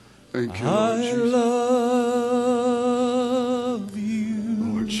Thank you, Lord I Jesus. love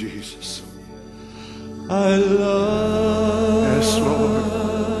you. Lord Jesus. I love Yes,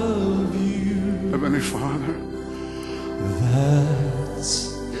 Lord. you. Heavenly Father.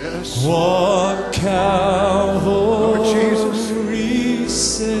 That's Yes. what Lord Jesus. Calvary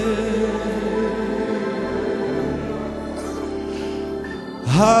said.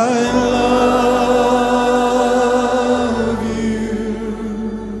 I love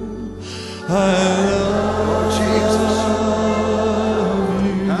you. I love Jesus.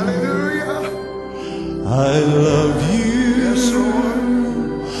 you. Hallelujah. I love you. Yes, Lord.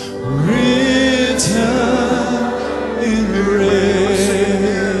 Written in red.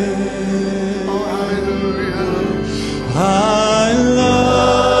 Oh, hallelujah. I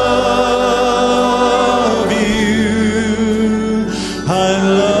love you. I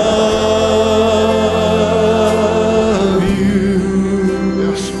love you.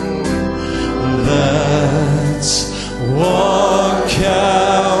 Yes, Lord. That's what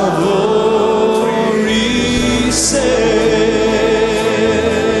Calvary said.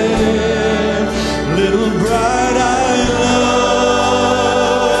 Little bride, I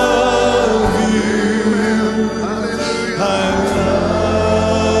love you. I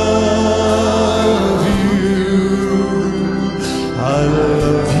love you. I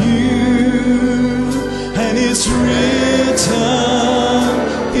love you. And it's written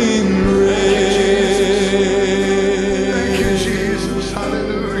in Thank you, red. Jesus.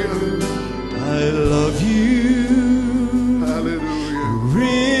 Hallelujah. I love you. Hallelujah.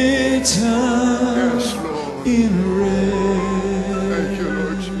 Written Yes, Lord. in Thank you, red.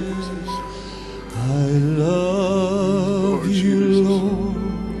 Lord Jesus. I love you, Jesus. Lord.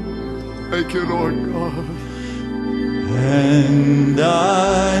 Thank you, Lord God. And I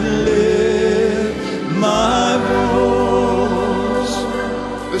lift my voice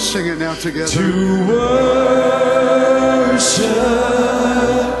Let's sing it now together. to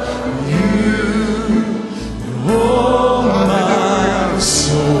worship you, oh my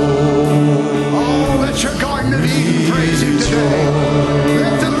soul. Oh, let your garden of Eden praise him today.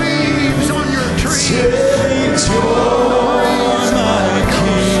 Let the leaves on your tree. Take joy, my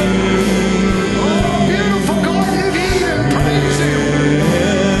King, Oh, beautiful garden of Eden, praise him.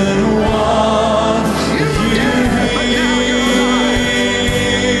 in what You were dead, but now you're alive.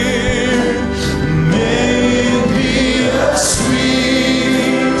 may be a sweet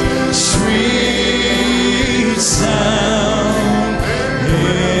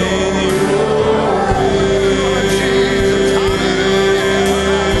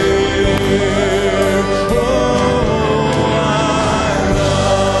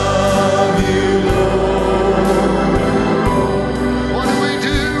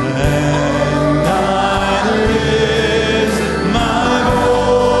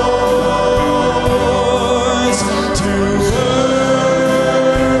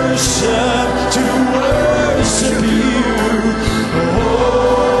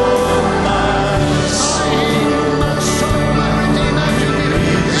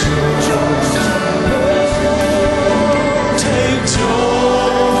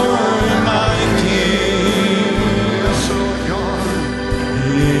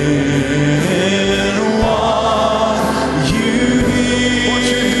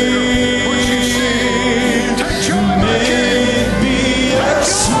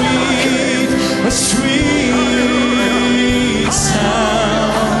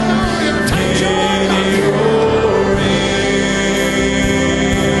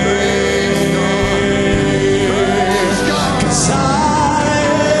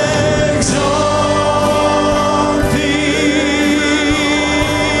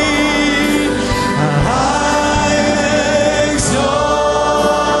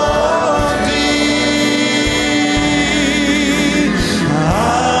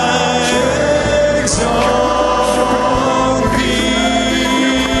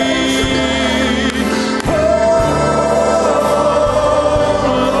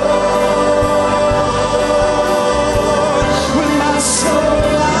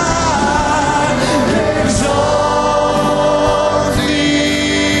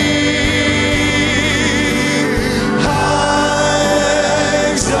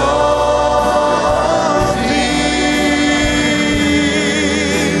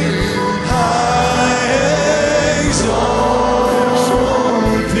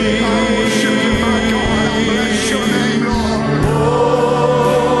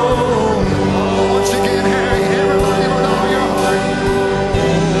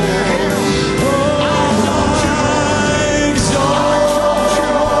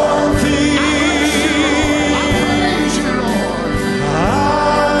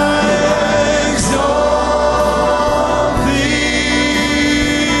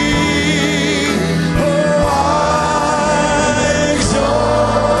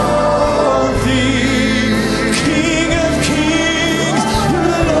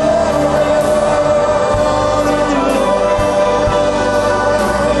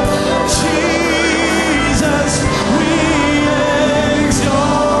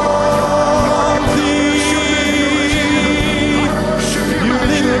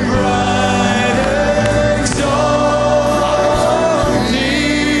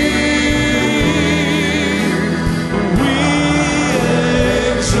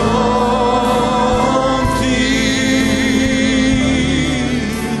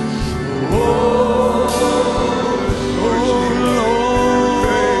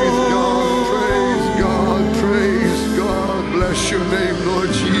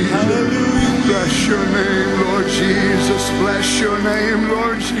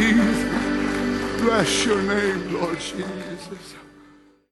bless your name, Lord Jesus.